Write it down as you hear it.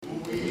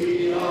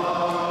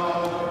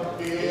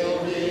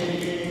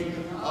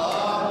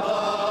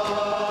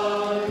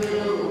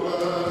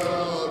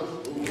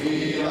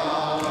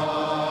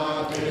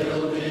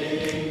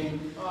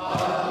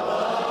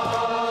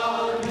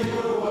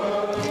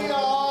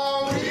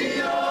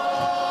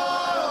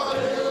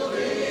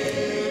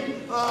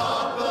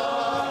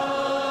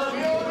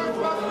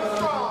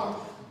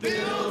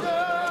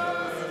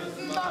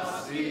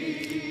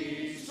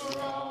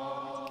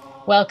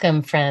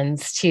Welcome,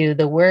 friends, to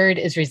The Word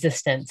is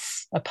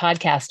Resistance, a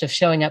podcast of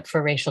showing up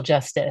for racial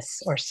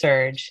justice, or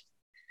SURJ.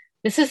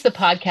 This is the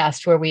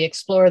podcast where we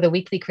explore the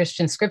weekly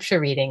Christian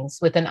scripture readings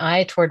with an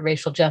eye toward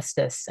racial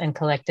justice and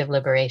collective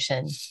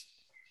liberation.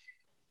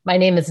 My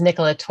name is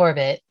Nicola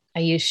Torbett. I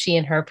use she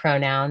and her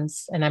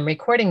pronouns, and I'm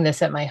recording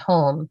this at my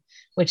home,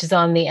 which is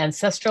on the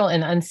ancestral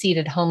and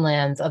unceded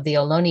homelands of the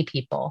Ohlone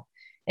people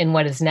in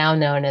what is now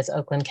known as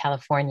Oakland,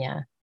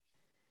 California.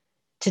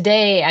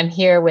 Today, I'm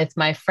here with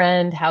my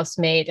friend,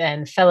 housemate,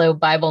 and fellow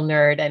Bible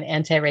nerd and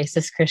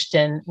anti-racist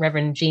Christian,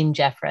 Reverend Jean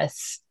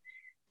Jeffress.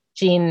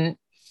 Jean,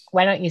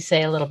 why don't you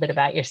say a little bit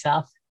about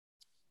yourself?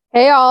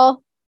 Hey,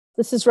 all.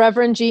 This is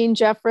Reverend Jean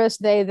Jeffress,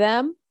 they,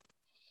 them.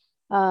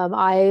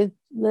 I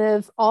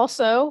live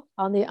also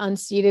on the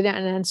unceded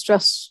and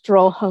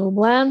ancestral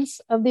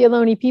homelands of the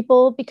Ohlone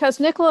people because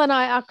Nicola and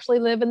I actually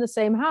live in the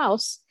same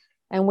house,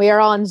 and we are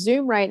on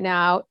Zoom right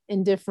now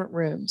in different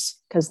rooms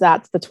because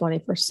that's the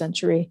 21st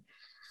century.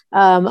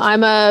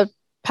 I'm a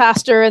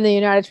pastor in the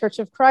United Church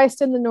of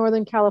Christ in the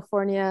Northern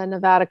California,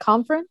 Nevada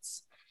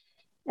Conference,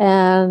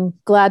 and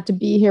glad to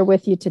be here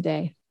with you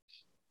today.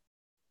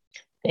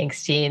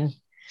 Thanks, Jean.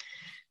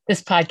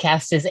 This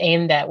podcast is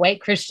aimed at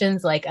white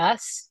Christians like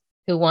us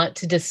who want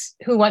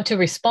to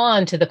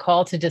respond to the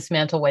call to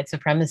dismantle white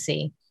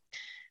supremacy.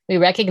 We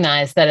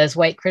recognize that as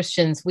white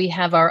Christians, we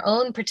have our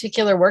own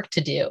particular work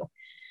to do,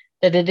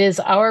 that it is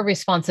our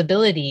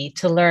responsibility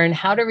to learn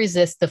how to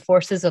resist the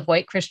forces of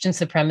white Christian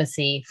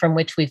supremacy from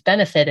which we've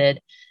benefited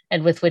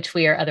and with which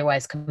we are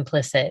otherwise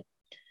complicit.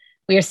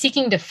 We are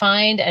seeking to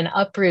find and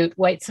uproot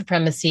white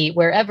supremacy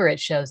wherever it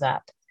shows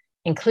up,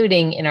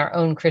 including in our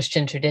own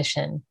Christian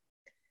tradition.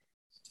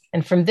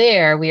 And from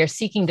there, we are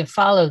seeking to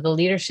follow the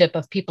leadership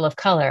of people of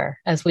color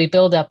as we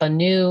build up a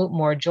new,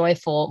 more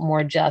joyful,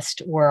 more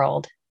just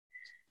world.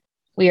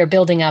 We are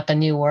building up a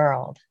new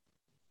world.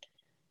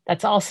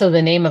 That's also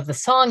the name of the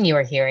song you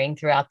are hearing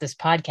throughout this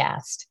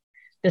podcast.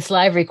 This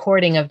live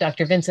recording of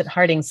Dr. Vincent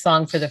Harding's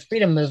Song for the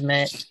Freedom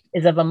Movement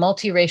is of a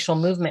multiracial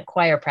movement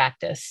choir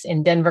practice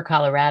in Denver,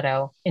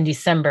 Colorado in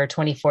December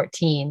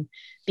 2014,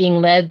 being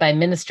led by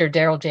Minister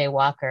Daryl J.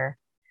 Walker.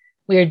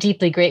 We are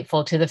deeply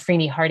grateful to the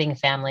Freeney Harding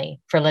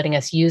family for letting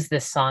us use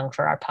this song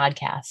for our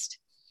podcast.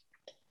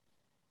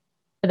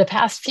 For the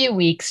past few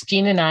weeks,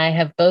 Jean and I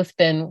have both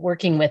been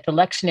working with the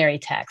lectionary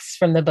texts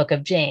from the book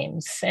of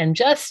James and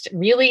just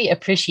really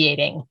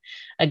appreciating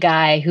a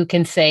guy who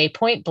can say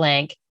point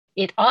blank,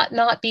 "It ought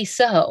not be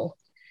so."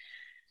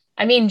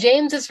 I mean,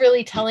 James is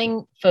really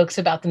telling folks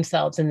about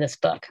themselves in this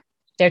book,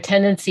 their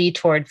tendency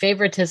toward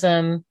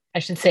favoritism, I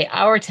should say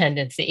our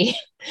tendency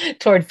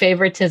toward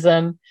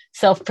favoritism,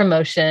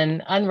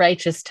 self-promotion,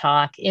 unrighteous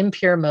talk,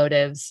 impure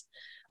motives,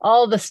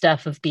 all the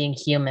stuff of being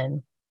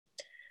human.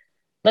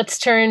 Let's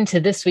turn to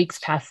this week's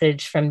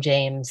passage from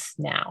James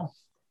now.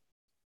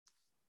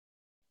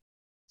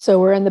 So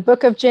we're in the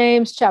book of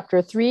James,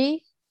 chapter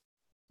 3,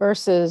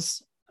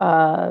 verses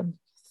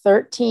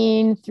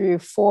 13 through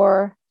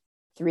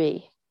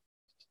 4:3.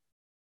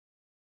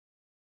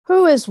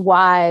 Who is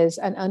wise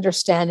and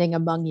understanding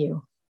among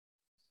you?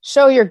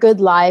 Show your good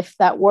life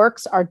that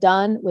works are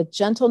done with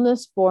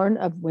gentleness born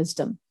of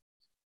wisdom.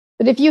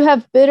 But if you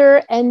have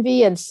bitter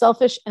envy and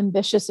selfish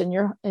ambition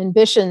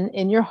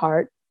in your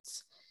heart,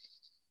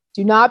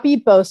 do not be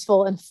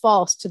boastful and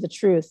false to the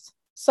truth.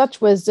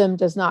 Such wisdom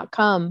does not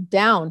come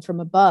down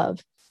from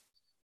above,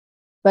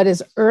 but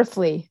is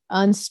earthly,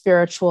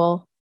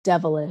 unspiritual,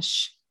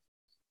 devilish.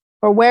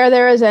 For where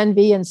there is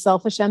envy and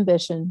selfish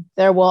ambition,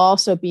 there will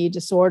also be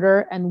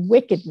disorder and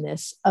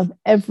wickedness of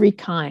every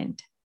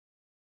kind.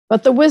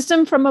 But the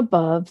wisdom from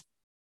above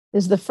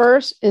is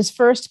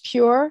first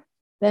pure,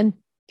 then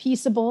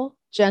peaceable,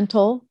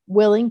 gentle,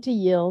 willing to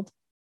yield,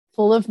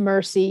 full of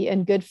mercy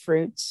and good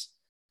fruits,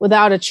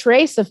 without a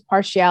trace of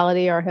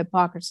partiality or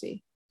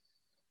hypocrisy.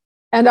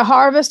 And a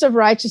harvest of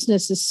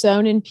righteousness is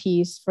sown in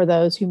peace for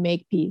those who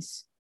make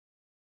peace.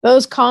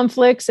 Those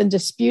conflicts and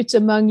disputes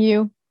among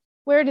you,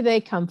 where do they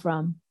come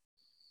from?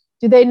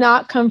 Do they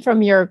not come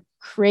from your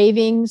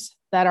cravings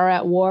that are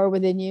at war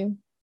within you?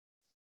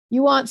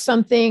 You want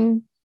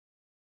something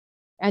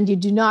and you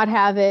do not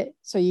have it,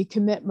 so you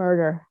commit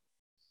murder.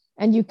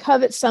 And you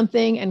covet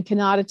something and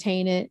cannot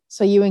attain it,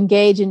 so you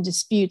engage in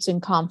disputes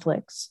and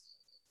conflicts.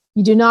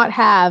 You do not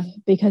have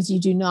because you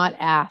do not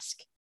ask.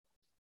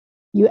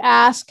 You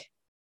ask,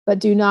 but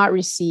do not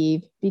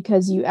receive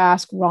because you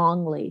ask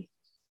wrongly,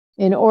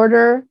 in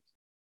order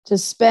to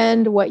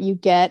spend what you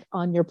get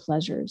on your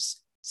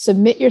pleasures.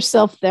 Submit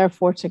yourself,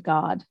 therefore, to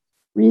God.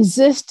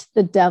 Resist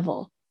the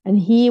devil, and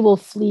he will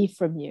flee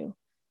from you.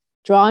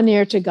 Draw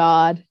near to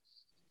God,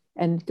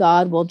 and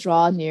God will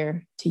draw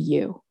near to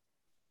you.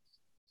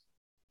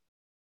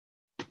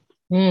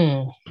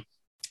 So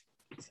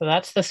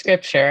that's the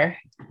scripture.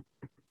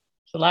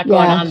 There's a lot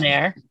going on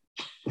there.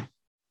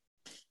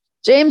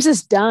 James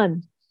is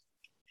done.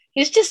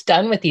 He's just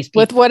done with these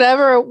people. With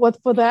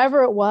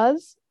whatever it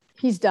was,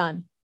 he's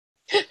done.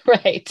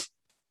 Right.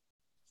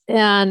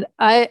 And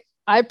I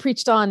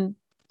preached on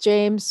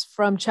James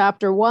from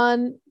chapter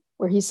 1,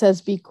 where he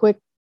says, be quick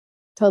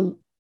to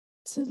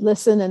to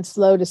listen and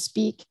slow to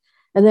speak.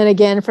 And then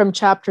again from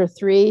chapter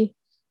 3,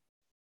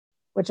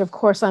 which of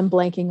course I'm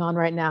blanking on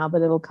right now,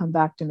 but it'll come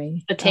back to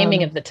me. The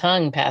taming of the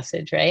tongue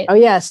passage, right? Oh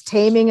yes,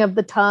 taming of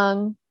the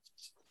tongue.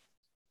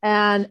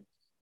 And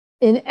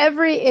in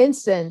every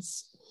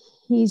instance,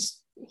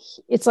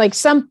 it's like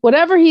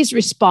whatever he's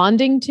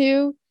responding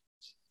to,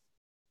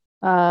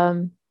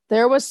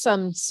 there was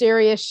some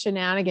serious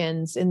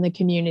shenanigans in the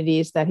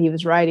communities that he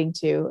was writing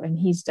to, and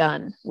he's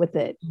done with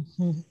it.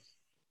 Mm-hmm.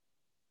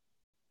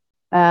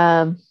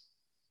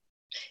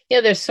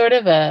 There's sort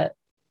of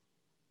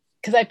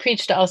because I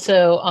preached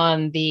also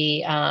on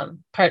the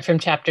part from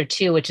chapter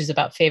 2, which is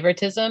about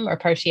favoritism or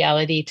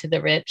partiality to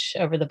the rich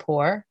over the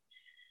poor.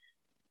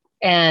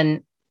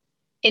 And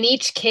in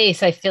each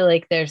case, I feel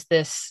like there's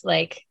this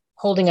like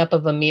holding up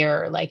of a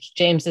mirror, like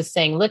James is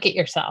saying, look at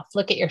yourself,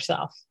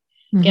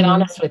 mm-hmm. Get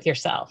honest with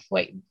yourself.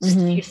 Wait,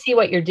 mm-hmm. You see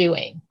what you're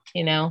doing,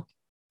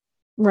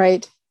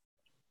 Right.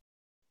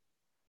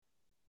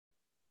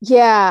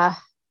 Yeah.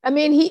 I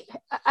mean,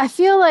 I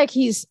feel like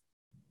he's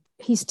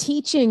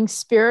teaching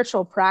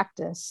spiritual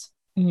practice.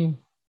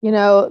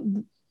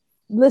 Mm-hmm.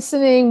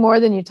 Listening more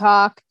than you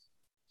talk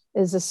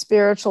is a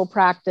spiritual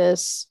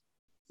practice.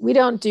 We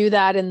don't do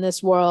that in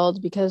this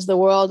world because the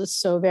world is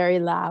so very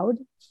loud,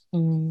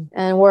 mm-hmm.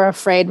 and we're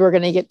afraid we're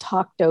going to get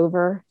talked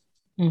over.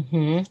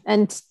 Mm-hmm.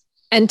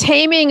 And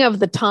taming of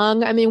the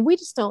tongue. I mean, we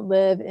just don't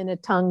live in a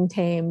tongue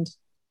tamed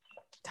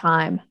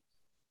time.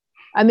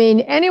 I mean,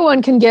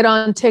 anyone can get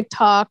on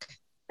TikTok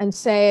and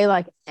say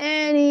like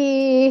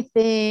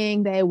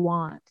anything they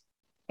want,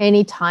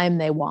 anytime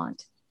they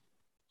want.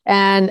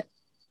 And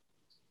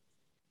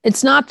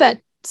it's not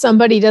that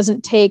somebody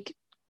doesn't take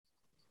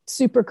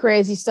super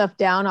crazy stuff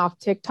down off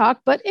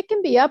TikTok, but it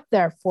can be up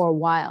there for a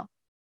while.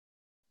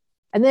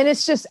 And then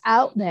it's just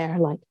out there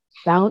like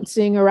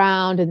bouncing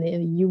around in the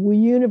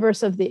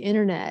universe of the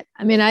internet.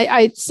 I mean,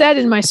 I said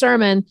in my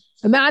sermon,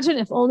 imagine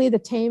if only the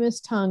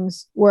tamest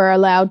tongues were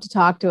allowed to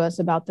talk to us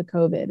about the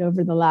COVID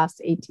over the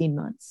last 18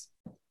 months.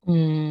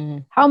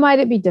 Mm. How might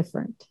it be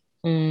different?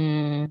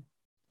 Mm.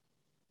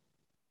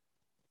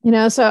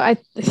 So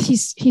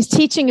he's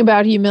teaching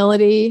about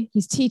humility.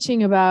 He's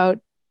teaching about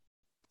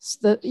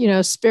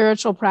the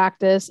spiritual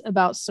practice,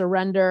 about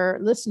surrender.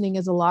 Listening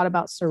is a lot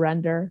about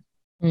surrender.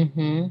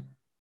 Mm-hmm.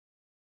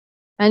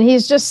 And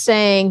he's just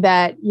saying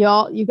that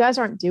you guys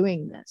aren't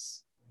doing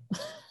this.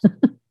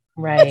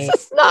 Right.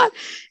 It's not,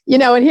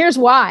 and here's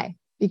why,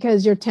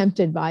 because you're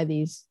tempted by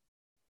this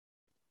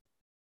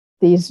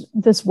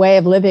way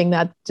of living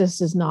that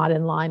just is not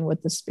in line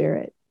with the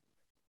Spirit.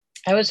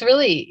 I was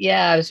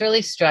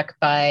really struck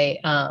by,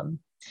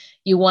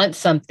 you want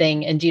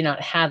something and do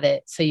not have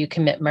it, so you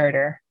commit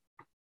murder.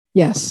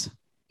 Yes.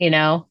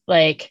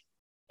 Like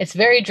it's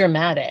very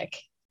dramatic,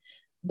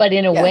 but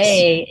in a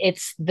way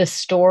it's the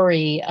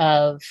story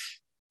of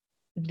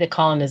the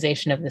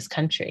colonization of this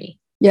country.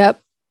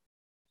 Yep.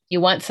 You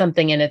want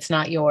something and it's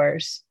not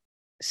yours,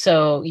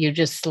 so you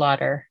just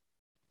slaughter.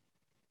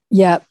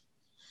 Yep.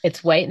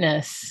 It's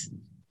whiteness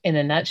in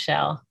a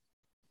nutshell.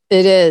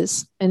 It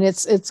is. And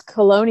it's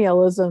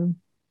colonialism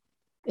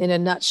in a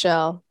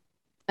nutshell.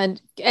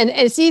 And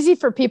it's easy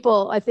for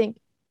people, I think,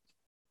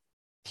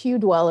 pew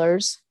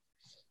dwellers,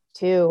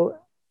 to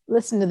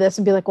listen to this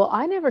and be like, well,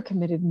 I never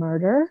committed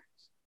murder.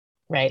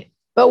 Right.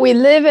 But we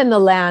live in the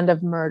land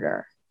of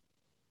murder.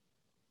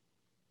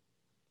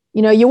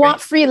 You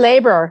want free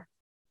labor,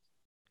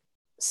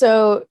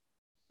 so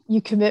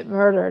you commit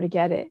murder to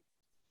get it.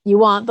 You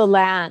want the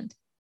land.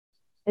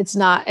 It's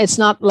not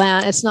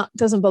land.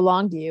 Doesn't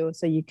belong to you,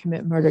 so you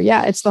commit murder.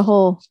 Yeah, it's the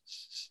whole.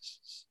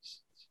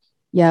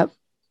 Yep.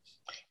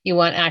 You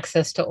want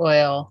access to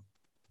oil,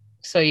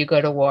 so you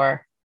go to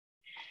war.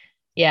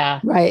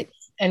 Yeah. Right.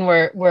 And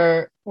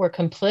we're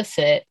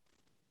complicit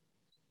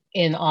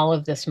in all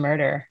of this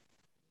murder.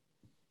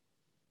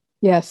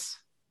 Yes.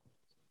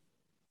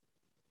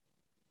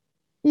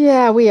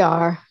 Yeah, we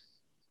are.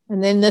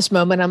 And in this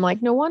moment, I'm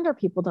like, no wonder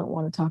people don't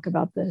want to talk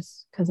about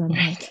this, because I'm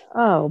like,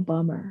 oh,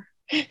 bummer.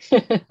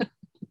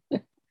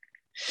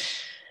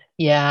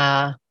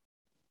 Yeah.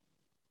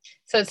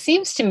 So it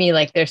seems to me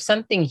like there's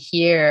something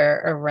here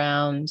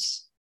around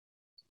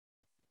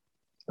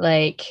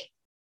like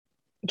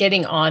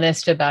getting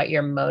honest about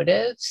your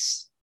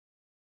motives.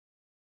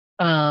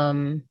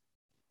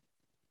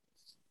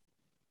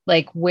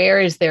 Like, where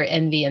is there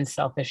envy and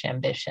selfish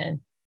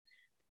ambition?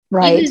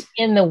 Right. Even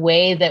in the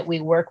way that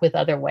we work with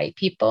other white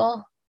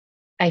people,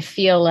 I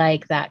feel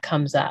like that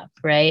comes up,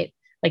 right?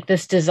 Like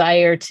this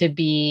desire to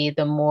be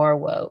the more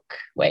woke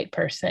white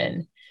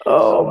person.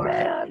 Oh,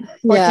 man.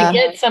 Or to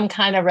get some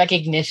kind of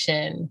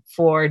recognition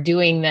for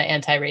doing the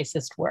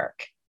anti-racist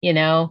work.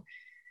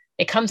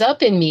 It comes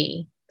up in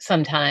me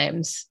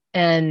sometimes.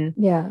 And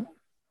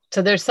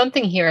so there's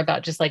something here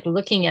about just like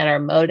looking at our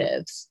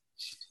motives.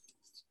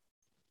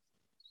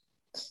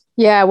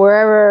 Yeah,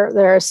 wherever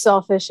there is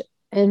selfish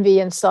envy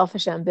and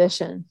selfish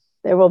ambition,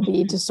 there will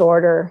be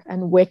disorder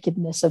and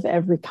wickedness of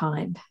every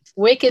kind.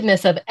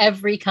 Wickedness of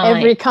every kind.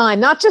 Every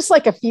kind, not just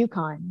like a few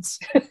kinds,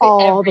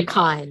 all the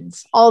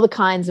kinds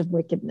of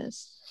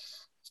wickedness.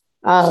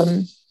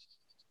 Um,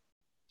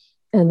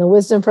 and the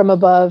wisdom from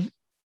above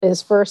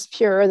is first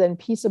pure, then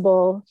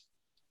peaceable.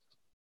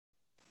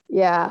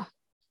 Yeah.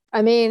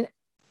 I mean,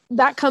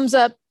 that comes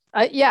up.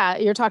 Yeah,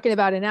 you're talking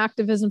about in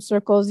activism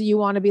circles. You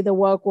want to be the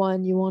woke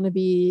one. You want to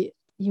be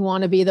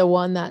the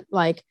one that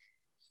like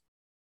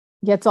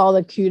gets all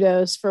the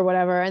kudos for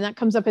whatever. And that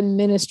comes up in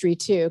ministry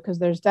too, because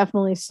there's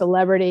definitely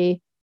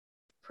celebrity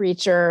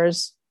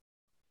preachers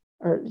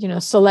or,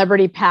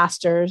 celebrity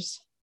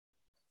pastors.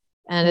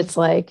 And it's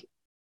like,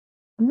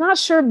 I'm not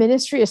sure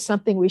ministry is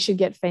something we should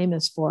get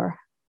famous for.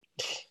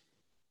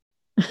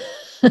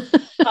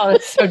 Oh,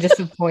 it's so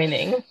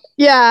disappointing.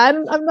 Yeah,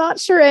 I'm not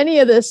sure any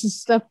of this is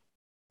stuff.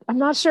 I'm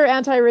not sure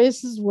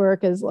anti-racist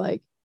work is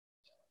like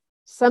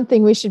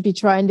something we should be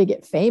trying to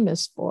get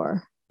famous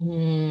for.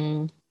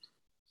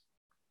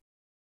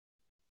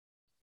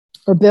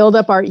 Or build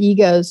up our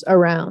egos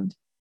around,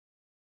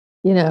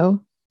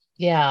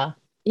 Yeah.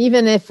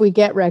 even if we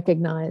get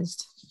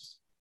recognized.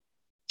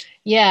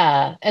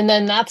 Yeah. And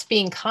then that's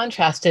being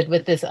contrasted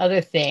with this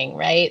other thing,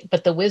 right?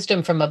 But the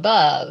wisdom from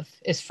above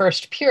is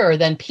first pure,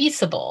 then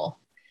peaceable,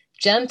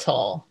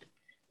 gentle,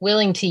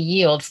 willing to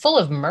yield, full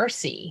of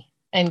mercy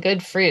and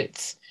good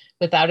fruits,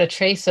 without a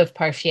trace of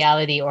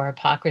partiality or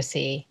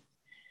hypocrisy.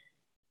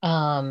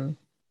 Yeah,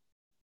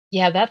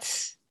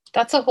 that's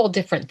a whole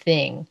different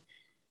thing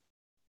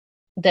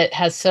that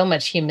has so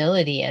much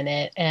humility in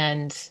it.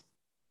 And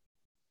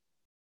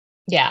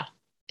yeah,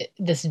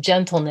 this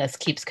gentleness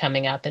keeps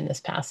coming up in this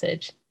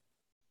passage.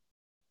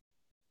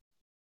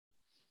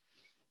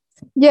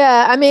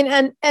 Yeah, I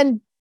mean,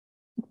 and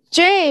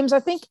James, I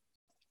think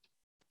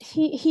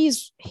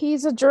he's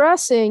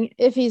addressing,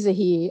 if he's a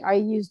he, I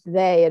used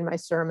they in my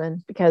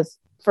sermon because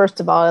first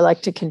of all, I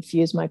like to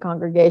confuse my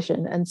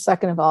congregation, and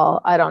second of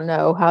all, I don't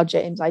know how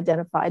James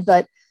identified,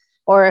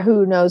 or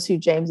who knows who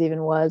James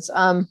even was.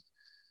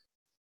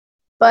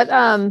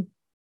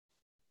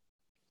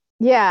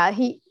 Yeah,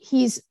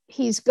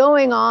 he's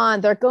going on.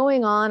 They're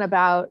going on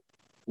about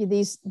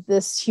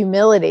this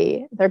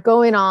humility. They're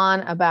going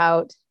on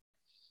about.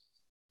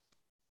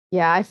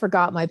 Yeah, I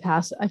forgot what I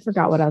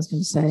was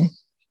going to say.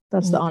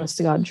 That's the honest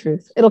to God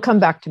truth. It'll come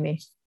back to me.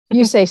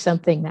 You say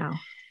something now.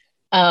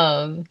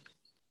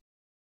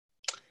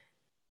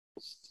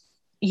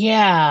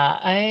 Yeah,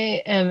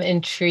 I am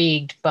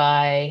intrigued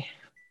by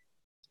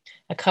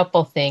a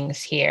couple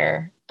things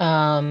here.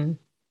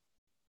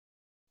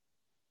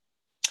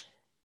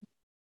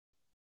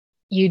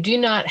 You do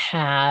not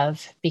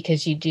have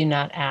because you do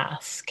not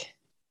ask.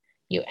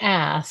 You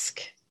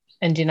ask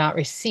and do not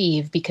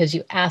receive because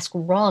you ask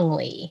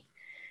wrongly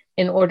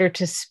in order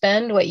to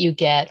spend what you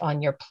get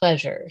on your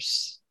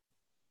pleasures.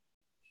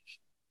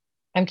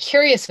 I'm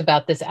curious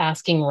about this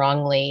asking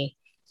wrongly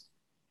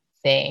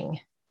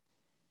thing.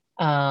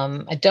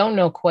 I don't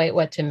know quite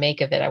what to make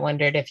of it. I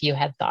wondered if you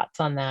had thoughts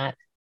on that.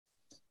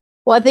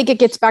 Well, I think it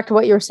gets back to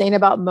what you were saying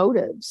about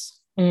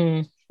motives.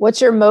 What's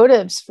your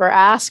motives for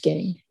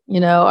asking?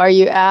 Are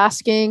you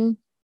asking,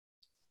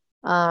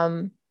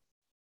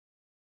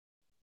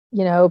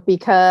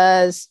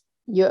 because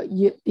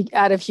you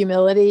out of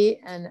humility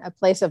and a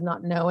place of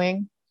not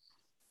knowing,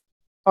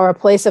 or a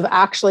place of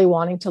actually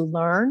wanting to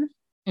learn?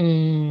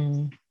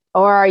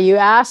 Or are you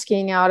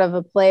asking out of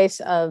a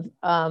place of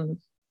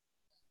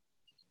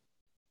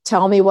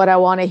tell me what I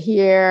want to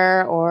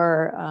hear,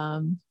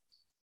 or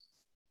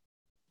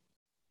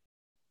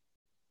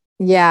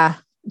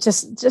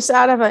just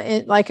out of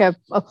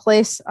a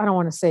place, I don't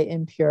want to say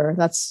impure.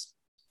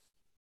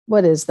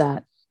 What is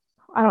that?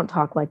 I don't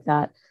talk like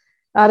that.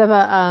 Out of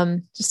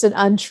a just an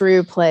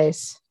untrue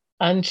place.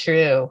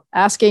 Untrue.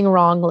 Asking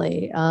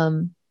wrongly.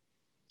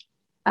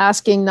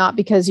 Asking not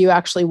because you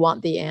actually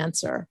want the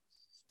answer.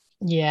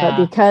 Yeah.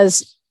 But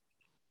because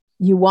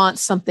you want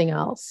something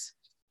else.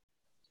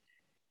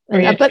 For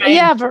him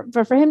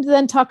to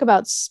then talk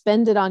about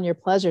spend it on your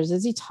pleasures.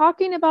 Is he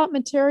talking about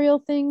material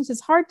things?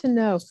 It's hard to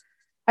know.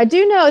 I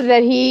do know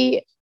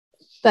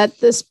that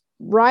this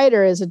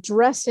writer is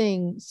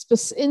addressing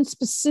in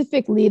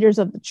specific leaders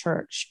of the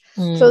church.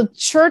 So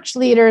church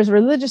leaders,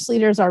 religious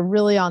leaders are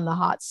really on the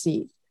hot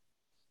seat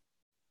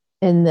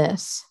in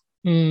this.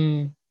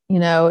 In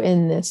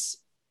this,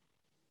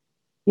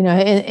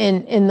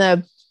 in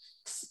the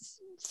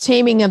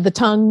taming of the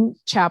tongue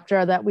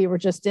chapter that we were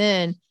just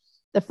in,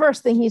 the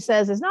first thing he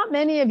says is not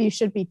many of you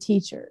should be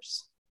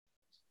teachers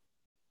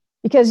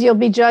because you'll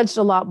be judged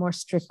a lot more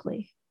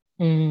strictly.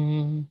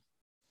 And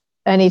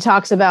he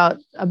talks about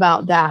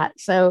that.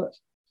 So,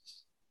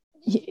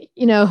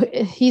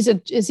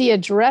 is he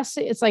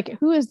addressing, it's like,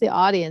 who is the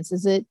audience?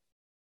 Is it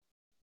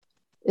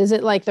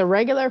like the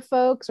regular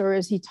folks, or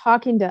is he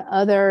talking to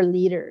other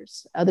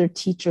leaders, other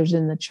teachers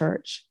in the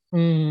church?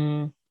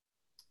 But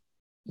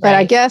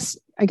I guess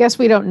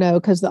we don't know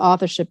because the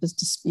authorship is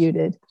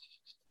disputed.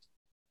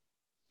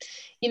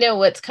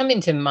 What's coming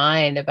to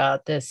mind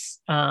about this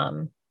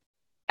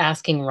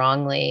asking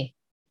wrongly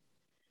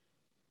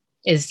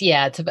is,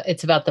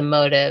 it's about the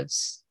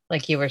motives,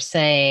 like you were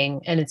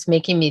saying, and it's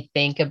making me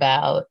think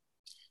about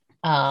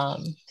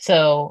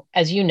So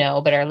as you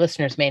know, but our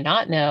listeners may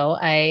not know,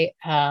 I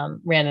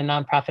ran a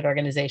nonprofit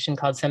organization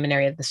called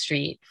Seminary of the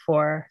Street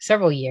for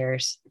several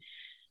years.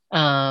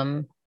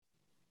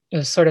 It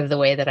was sort of the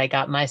way that I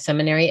got my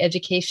seminary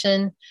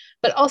education,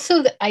 but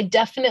also I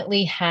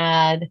definitely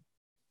had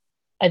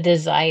a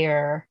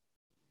desire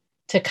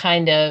to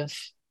kind of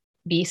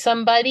be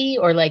somebody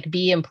or like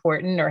be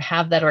important or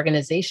have that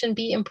organization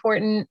be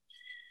important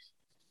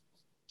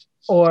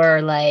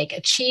or like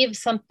achieve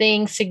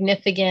something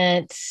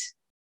significant.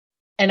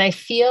 And I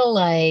feel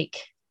like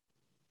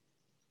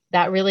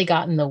that really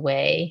got in the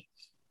way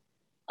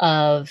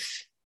of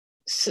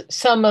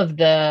some of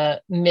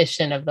the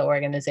mission of the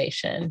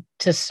organization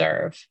to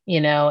serve,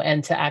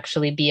 and to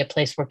actually be a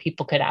place where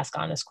people could ask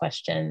honest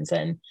questions.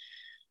 And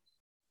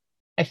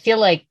I feel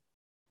like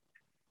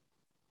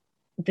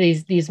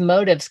these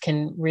motives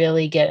can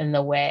really get in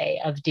the way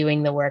of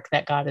doing the work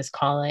that God is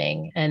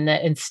calling. And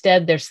that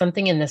instead there's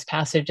something in this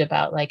passage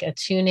about like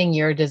attuning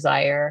your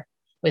desire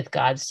with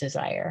God's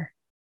desire.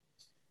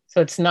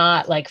 So it's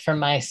not like for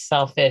my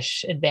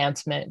selfish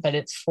advancement, but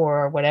it's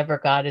for whatever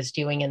God is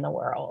doing in the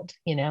world,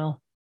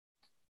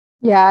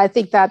 Yeah, I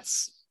think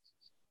that's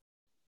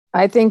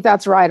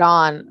right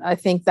on. I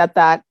think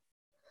that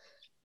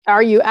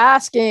are you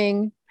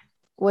asking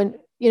when,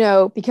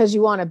 because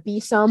you want to be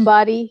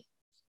somebody,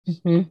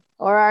 mm-hmm.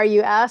 or are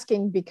you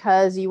asking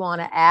because you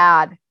want to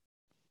add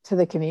to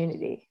the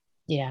community?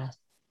 Yeah.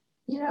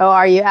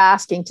 Are you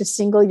asking to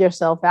single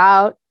yourself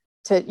out,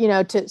 to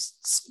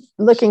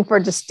looking for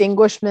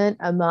distinguishment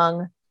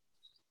among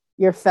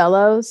your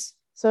fellows,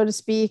 so to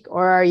speak?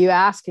 Or are you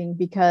asking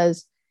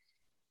because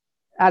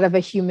out of a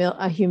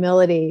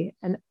humility?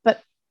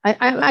 But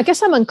I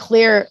guess I'm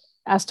unclear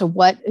as to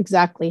what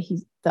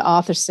exactly the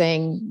author's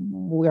saying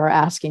we are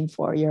asking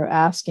for. You're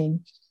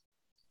asking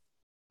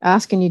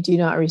you do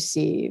not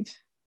receive.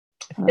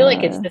 I feel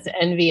like it's this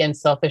envy and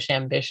selfish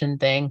ambition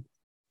thing.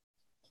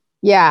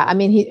 Yeah, I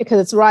mean, because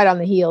it's right on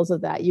the heels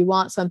of that. You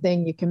want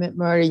something, you commit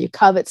murder, you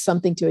covet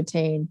something to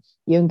attain,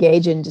 you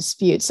engage in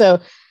dispute. So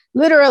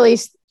literally,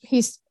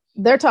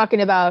 they're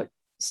talking about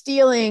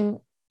stealing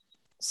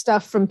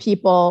stuff from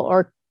people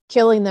or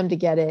killing them to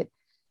get it.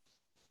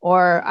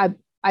 Or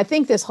I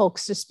think this whole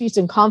disputes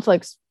and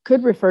conflicts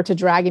could refer to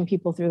dragging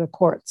people through the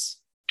courts.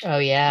 Oh,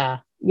 yeah.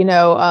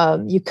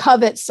 You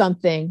covet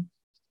something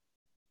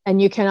and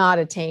you cannot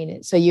attain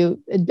it. So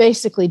you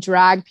basically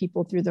drag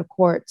people through the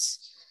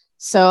courts.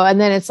 So, and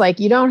then it's like,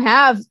 you don't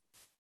have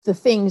the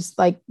things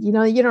like, you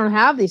don't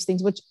have these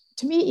things, which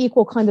to me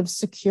equal kind of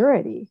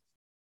security.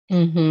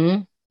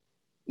 Mm-hmm.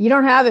 You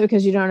don't have it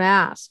because you don't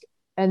ask.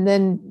 And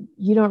then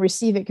you don't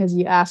receive it because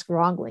you ask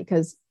wrongly.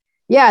 Because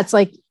it's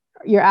like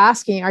are you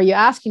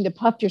asking to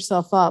puff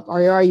yourself up?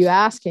 Or are you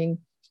asking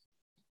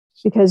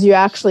because you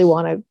actually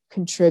want to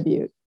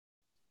contribute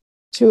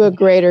to a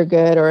greater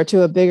good or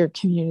to a bigger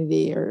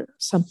community or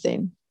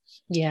something?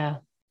 Yeah.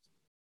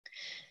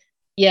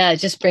 Yeah, it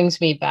just brings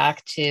me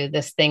back to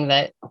this thing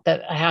that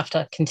I have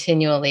to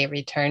continually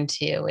return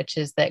to, which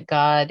is that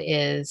God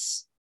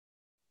is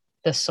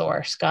the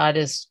source. God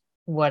is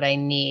what I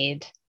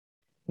need,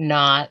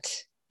 not,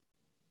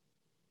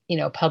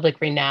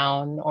 public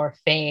renown or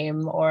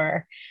fame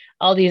or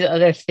all these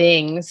other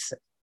things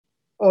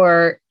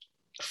or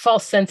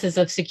false senses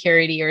of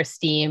security or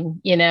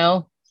esteem,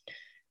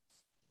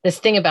 This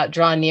thing about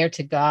draw near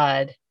to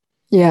God.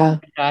 Yeah.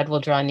 God will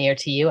draw near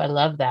to you. I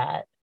love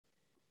that.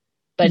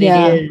 But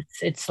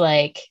it's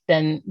like,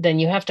 then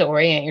you have to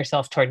orient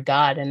yourself toward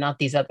God and not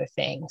these other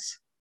things.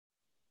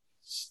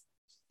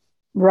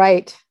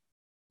 Right.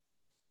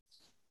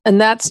 And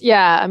that's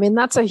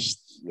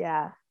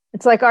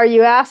it's like, are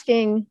you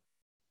asking?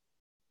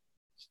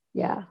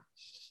 Yeah.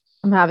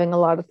 I'm having a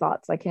lot of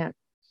thoughts. I can't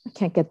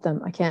get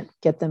them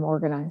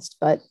organized,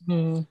 but,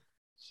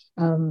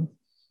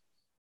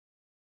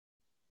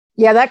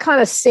 that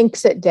kind of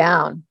sinks it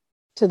down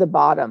to the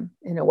bottom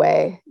in a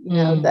way,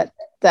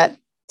 that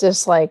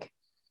just like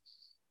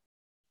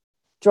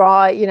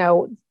draw,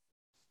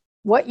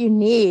 what you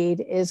need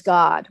is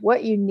God.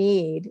 What you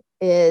need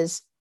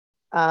is,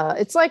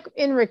 it's like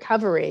in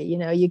recovery,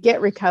 you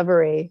get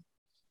recovery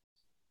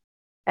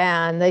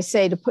and they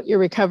say to put your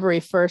recovery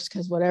first,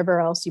 because whatever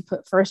else you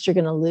put first, you're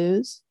going to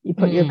lose. You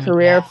put your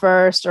career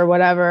first or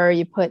whatever,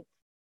 you put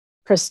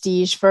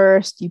prestige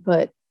first, you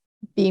put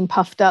being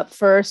puffed up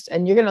first,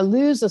 and you're going to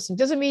lose this. It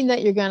doesn't mean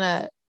that you're going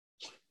to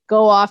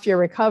go off your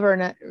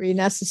recovery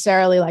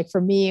necessarily. Like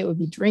for me, it would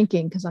be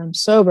drinking because I'm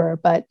sober,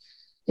 but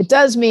it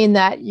does mean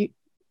that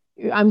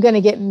I'm going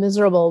to get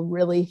miserable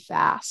really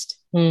fast.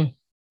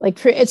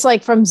 Like it's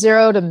like from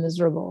zero to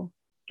miserable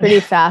pretty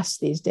fast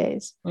these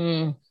days.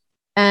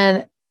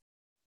 And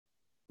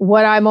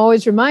what I'm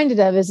always reminded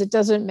of is it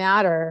doesn't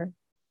matter.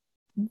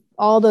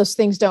 All those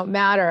things don't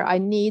matter. I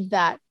need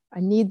that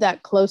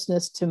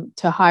closeness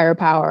to higher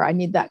power. I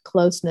need that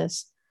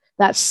closeness,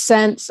 that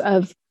sense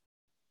of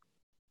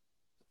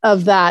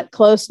that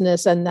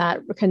closeness and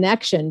that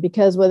connection,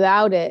 because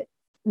without it,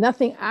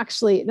 nothing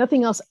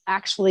else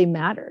actually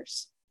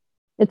matters.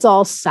 It's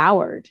all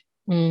soured.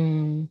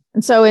 And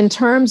so in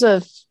terms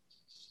of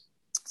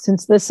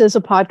since this is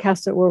a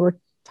podcast where we're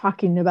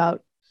talking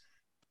about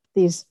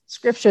these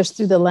scriptures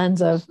through the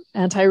lens of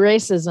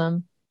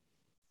anti-racism,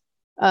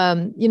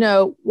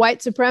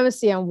 white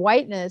supremacy and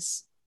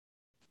whiteness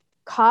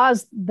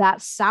cause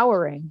that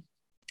souring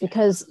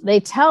because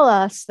they tell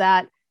us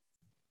that,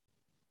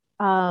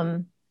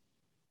 and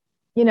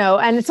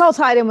it's all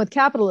tied in with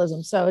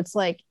capitalism. So it's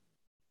like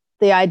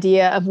the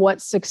idea of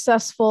what's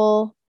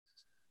successful,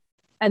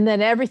 and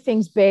then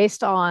everything's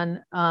based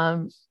on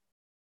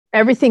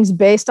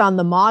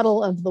the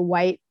model of the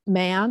white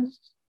man.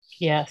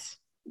 Yes.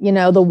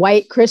 The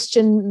white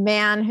Christian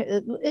man, kind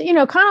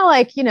of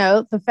like,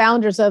 the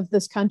founders of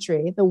this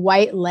country, the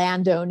white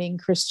landowning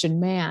Christian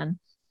man,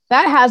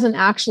 that hasn't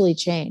actually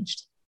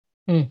changed.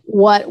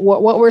 What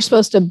we're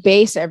supposed to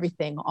base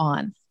everything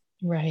on.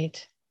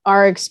 Right.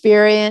 Our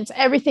experience,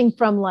 everything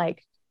from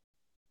like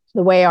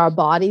the way our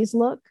bodies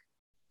look,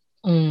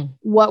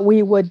 what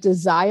we would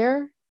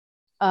desire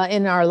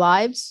in our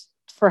lives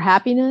for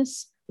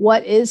happiness,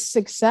 what is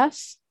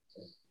success,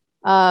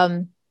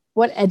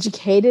 what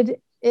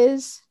educated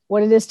is,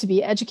 what it is to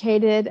be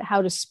educated,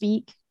 how to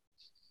speak.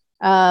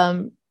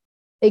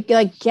 It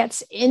like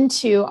gets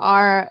into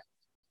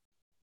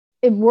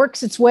it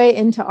works its way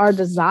into our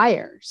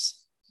desires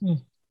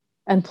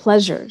and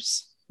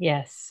pleasures.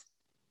 Yes.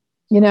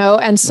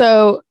 And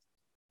so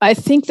I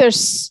think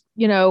there's,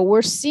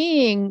 we're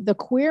seeing the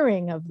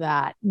queering of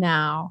that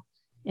now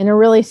in a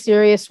really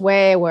serious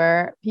way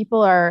where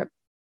people are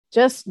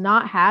just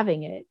not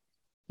having it.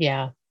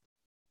 Yeah.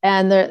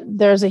 And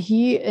there's a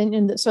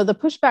huge, so the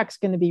pushback's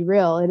going to be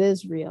real. It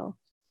is real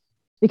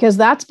because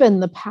that's been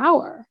the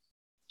power.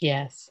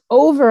 Yes.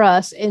 Over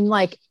us in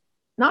like,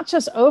 not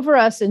just over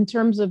us in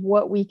terms of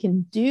what we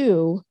can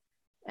do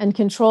and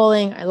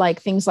controlling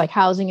like things like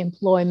housing,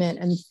 employment,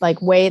 and like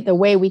the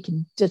way we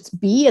can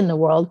just be in the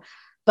world,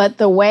 but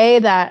the way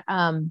that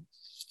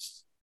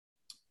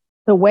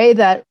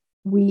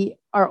we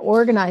are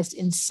organized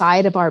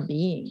inside of our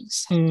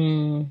beings,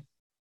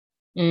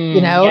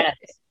 Yes.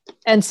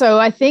 And so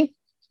I think,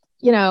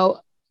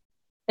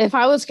 if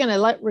I was going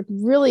to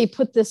really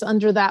put this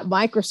under that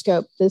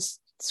microscope, this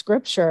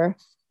scripture,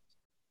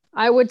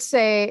 I would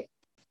say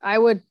I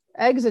would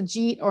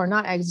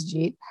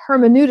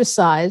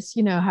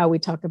hermeneuticize, how we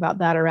talk about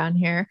that around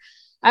here.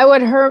 I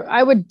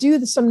would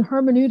do some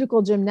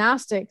hermeneutical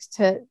gymnastics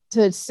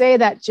to say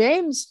that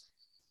James,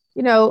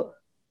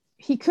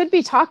 he could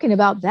be talking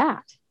about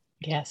that.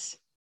 Yes.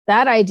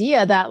 That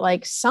idea that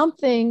like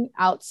something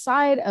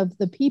outside of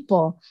the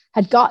people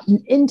had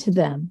gotten into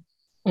them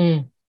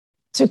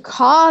to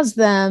cause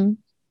them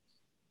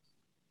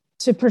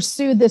to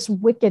pursue this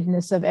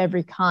wickedness of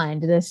every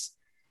kind,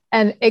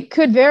 and it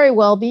could very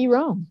well be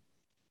Rome.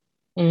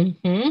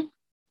 Mm-hmm.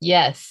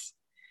 Yes.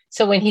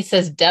 So when he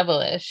says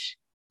devilish,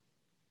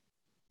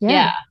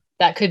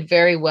 that could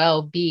very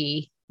well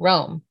be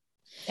Rome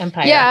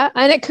Empire. Yeah.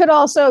 And it could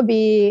also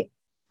be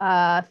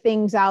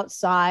things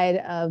outside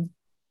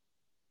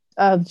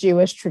of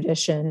Jewish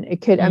tradition.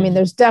 It could,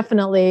 there's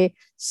definitely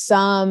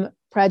some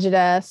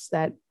prejudice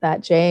that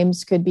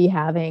James could be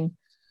having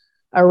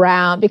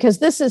around, because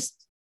this is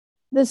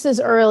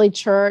early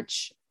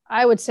church.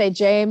 I would say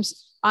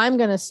I'm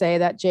going to say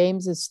that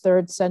James is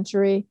 3rd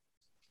century.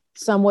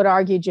 Some would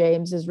argue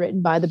James is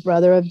written by the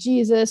brother of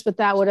Jesus, but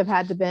that would have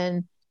had to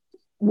been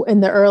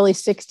in the early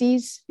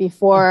 60s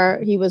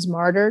before he was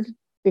martyred,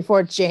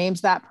 before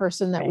James, that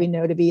person that we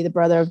know to be the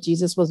brother of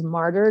Jesus, was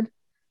martyred.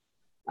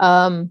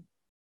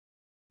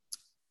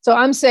 So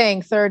I'm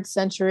saying 3rd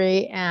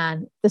century,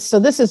 and this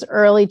is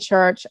early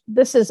church.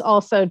 This is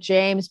also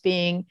James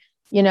being,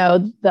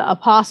 the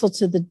apostle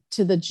to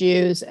the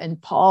Jews,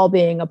 and Paul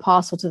being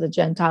apostle to the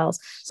Gentiles.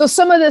 So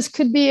some of this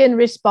could be in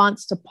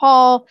response to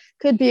Paul,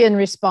 could be in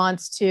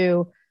response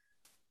to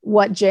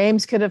what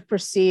James could have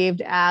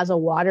perceived as a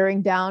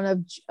watering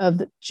down of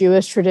the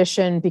Jewish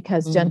tradition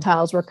because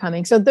Gentiles were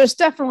coming. So there's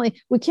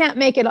definitely, we can't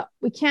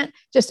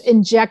just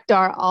inject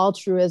our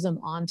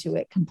altruism onto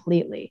it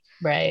completely.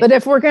 Right. But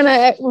if we're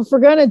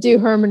gonna do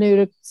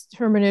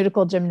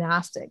hermeneutical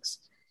gymnastics,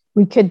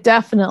 we could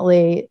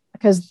definitely,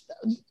 because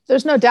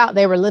there's no doubt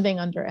they were living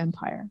under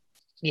empire.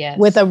 Yes.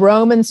 With a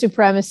Roman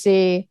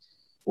supremacy,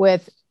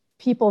 with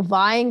people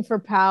vying for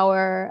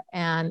power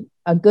and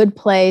a good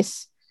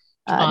place.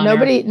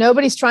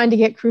 Nobody's trying to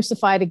get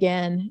crucified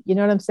again. You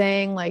know what I'm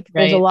saying? Like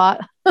there's a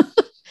lot.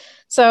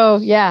 So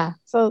yeah.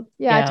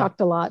 I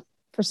talked a lot.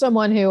 For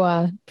someone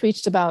who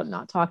preached about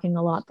not talking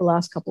a lot the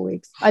last couple of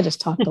weeks, I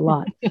just talked a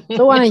lot.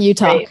 So why don't you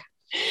talk?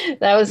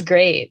 That was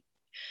great.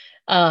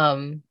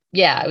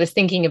 I was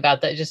thinking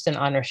about that, just an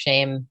honor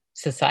shame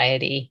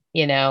society,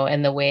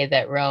 and the way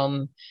that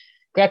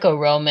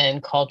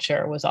Greco-Roman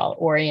culture was all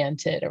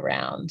oriented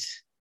around,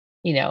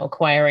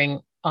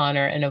 acquiring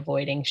honor and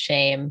avoiding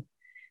shame.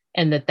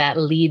 And that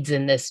leads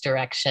in this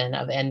direction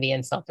of envy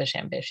and selfish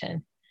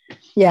ambition.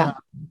 Yeah.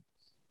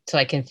 So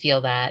I can feel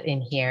that in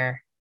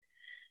here.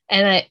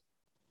 And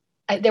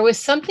I there was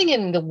something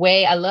in the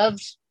way I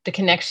loved the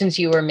connections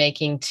you were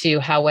making to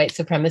how white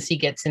supremacy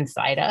gets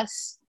inside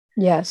us.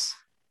 Yes.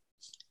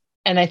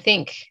 And I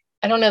think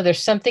I don't know,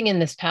 there's something in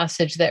this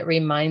passage that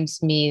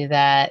reminds me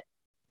that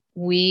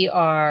we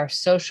are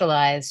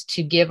socialized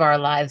to give our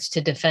lives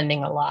to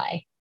defending a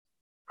lie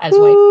as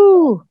white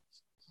people.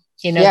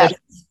 You know, Yes.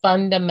 there's a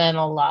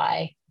fundamental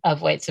lie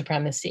of white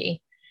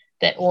supremacy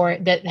that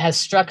has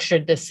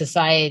structured this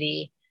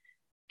society,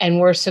 and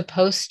we're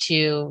supposed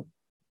to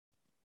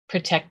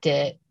protect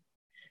it.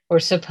 We're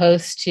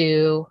supposed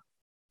to,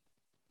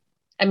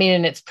 I mean,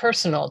 and it's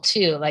personal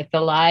too. Like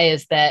the lie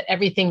is that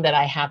everything that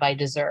I have, I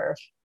deserve,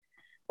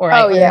 or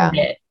I earned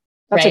it.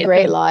 That's right? a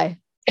great lie.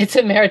 It's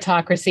a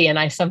meritocracy and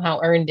I somehow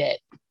earned it.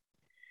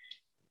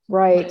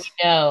 Right.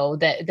 We know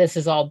that this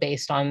is all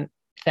based on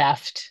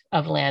theft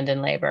of land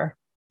and labor.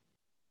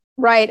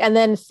 Right. And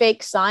then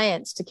fake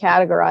science to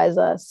categorize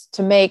us,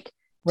 to make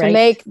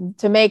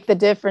the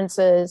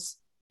differences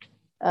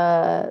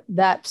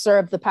that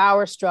serve the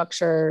power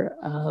structure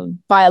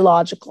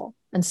biological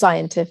and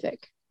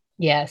scientific.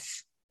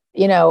 Yes.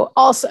 You know,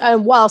 also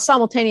while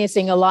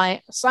simultaneously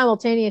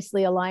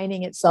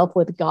aligning itself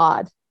with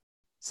God.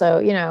 So,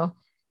 you know,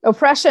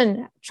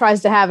 oppression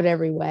tries to have it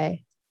every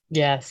way.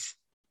 Yes.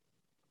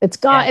 It's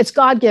God. It's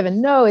God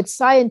given. No, it's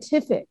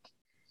scientific.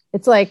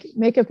 It's like,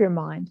 make up your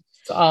mind.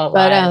 It's all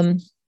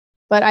lies.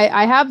 But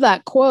I have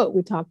that quote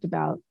we talked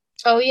about.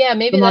 Oh yeah,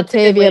 maybe from that's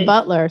Octavia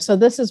Butler. So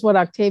this is what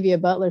Octavia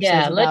Butler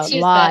says about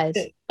lies.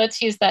 Let's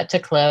use that to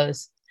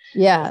close.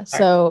 Yeah.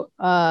 So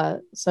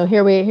this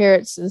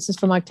is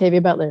from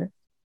Octavia Butler.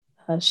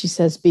 She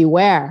says,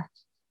 "Beware.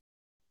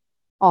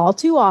 All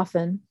too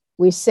often,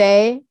 we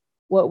say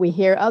what we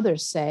hear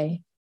others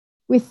say.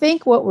 We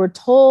think what we're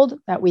told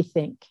that we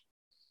think.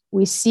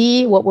 We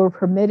see what we're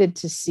permitted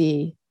to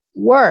see.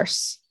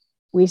 Worse,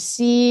 we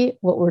see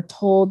what we're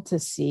told to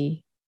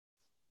see.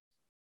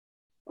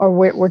 Or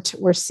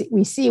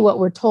we see what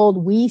we're told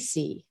we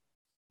see.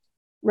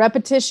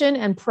 Repetition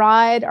and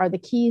pride are the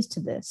keys to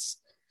this.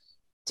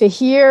 To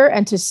hear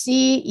and to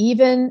see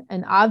even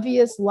an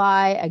obvious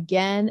lie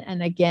again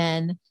and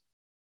again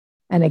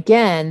and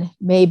again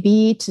may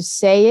be to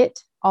say it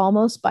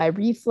almost by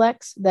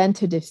reflex, then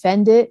to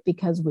defend it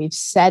because we've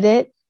said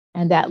it,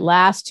 and at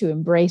last to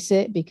embrace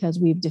it because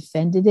we've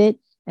defended it,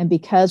 and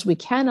because we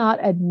cannot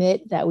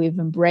admit that we've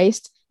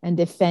embraced and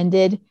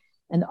defended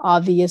an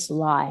obvious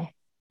lie.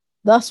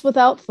 Thus,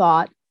 without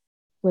thought,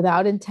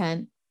 without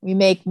intent, we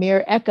make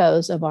mere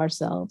echoes of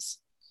ourselves,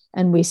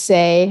 and we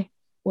say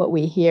what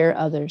we hear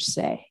others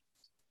say."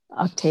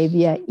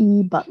 Octavia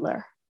E.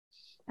 Butler.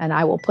 And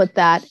I will put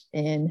that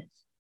in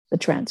the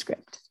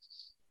transcript.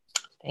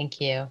 Thank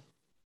you.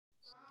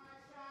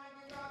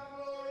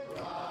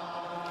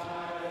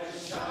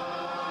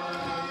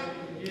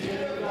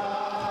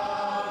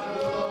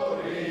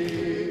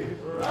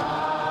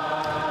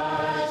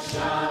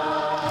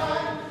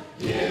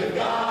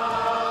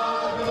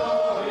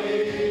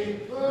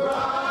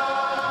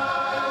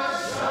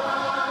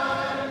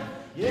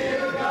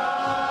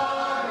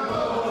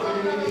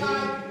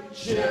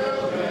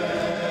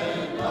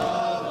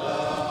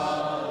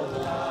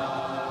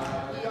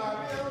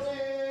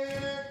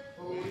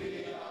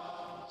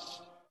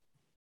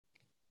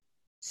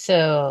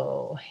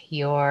 So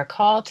your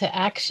call to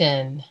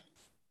action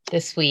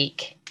this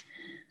week.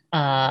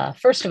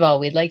 First of all,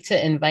 we'd like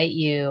to invite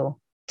you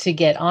to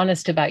get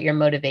honest about your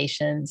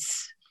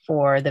motivations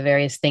for the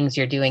various things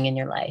you're doing in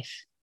your life.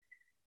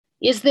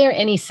 Is there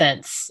any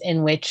sense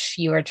in which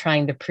you are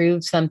trying to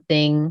prove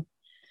something,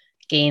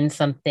 gain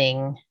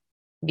something,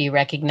 be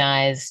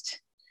recognized,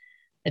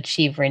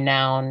 achieve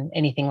renown,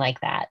 anything like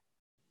that?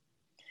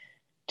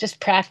 Just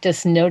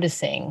practice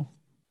noticing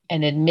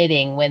and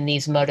admitting when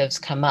these motives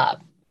come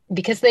up,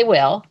 because they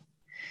will.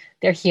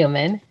 They're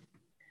human.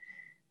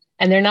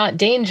 And they're not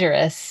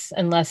dangerous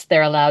unless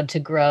they're allowed to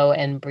grow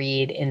and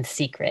breed in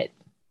secret.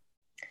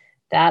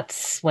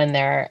 That's when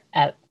they're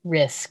at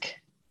risk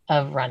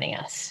of running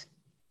us.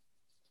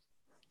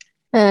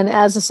 And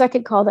as a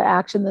second call to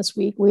action this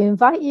week, we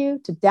invite you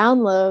to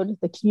download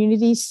the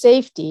Community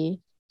Safety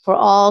for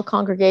All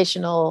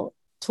Congregational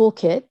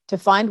Toolkit to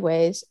find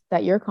ways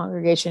that your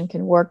congregation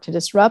can work to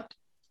disrupt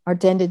our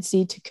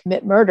tendency to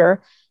commit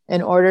murder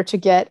in order to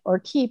get or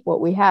keep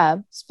what we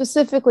have,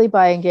 specifically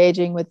by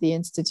engaging with the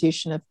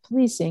institution of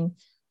policing,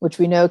 which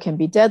we know can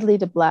be deadly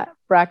to Black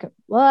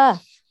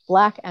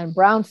and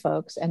brown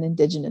folks and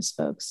Indigenous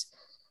folks.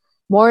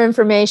 More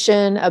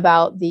information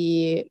about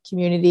the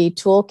Community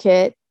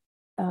Toolkit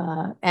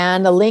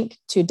and a link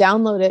to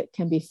download it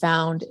can be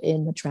found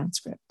in the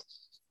transcript.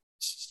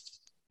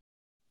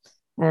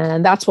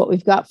 And that's what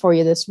we've got for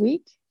you this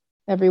week,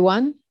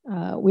 everyone.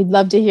 We'd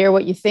love to hear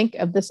what you think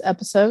of this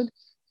episode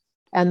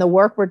and the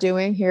work we're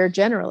doing here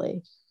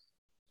generally.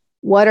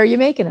 What are you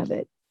making of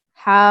it?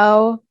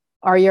 How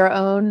are your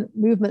own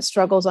movement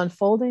struggles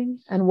unfolding?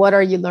 And what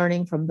are you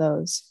learning from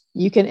those?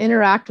 You can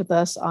interact with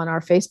us on our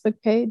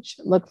Facebook page,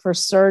 look for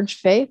Surge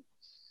Faith,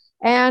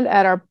 and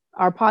at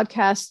our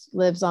podcast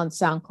lives on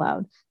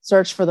SoundCloud.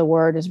 Search for The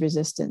Word is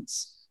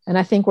Resistance. And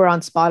I think we're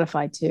on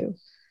Spotify too.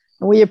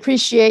 And we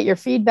appreciate your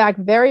feedback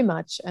very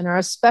much and are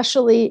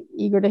especially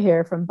eager to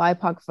hear from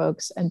BIPOC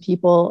folks and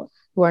people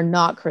who are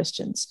not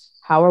Christians.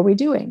 How are we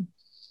doing?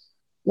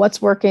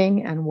 what's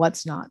working and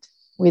what's not.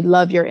 We'd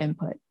love your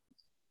input.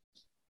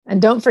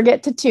 And don't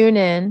forget to tune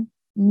in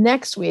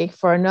next week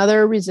for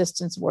another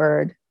resistance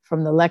word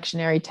from the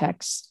lectionary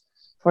text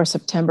for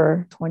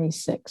September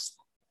 26th.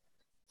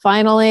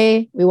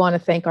 Finally, we want to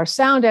thank our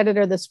sound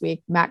editor this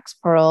week, Max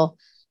Pearl.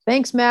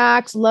 Thanks,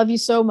 Max. Love you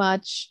so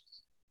much.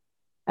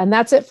 And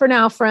that's it for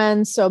now,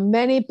 friends. So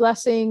many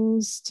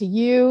blessings to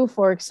you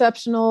for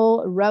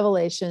exceptional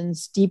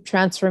revelations, deep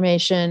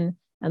transformation,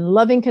 and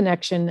loving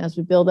connection as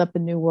we build up a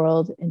new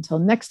world. Until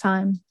next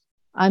time,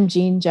 I'm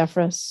Jean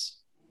Jeffress.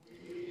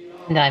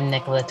 And I'm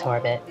Nicola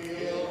Torbett.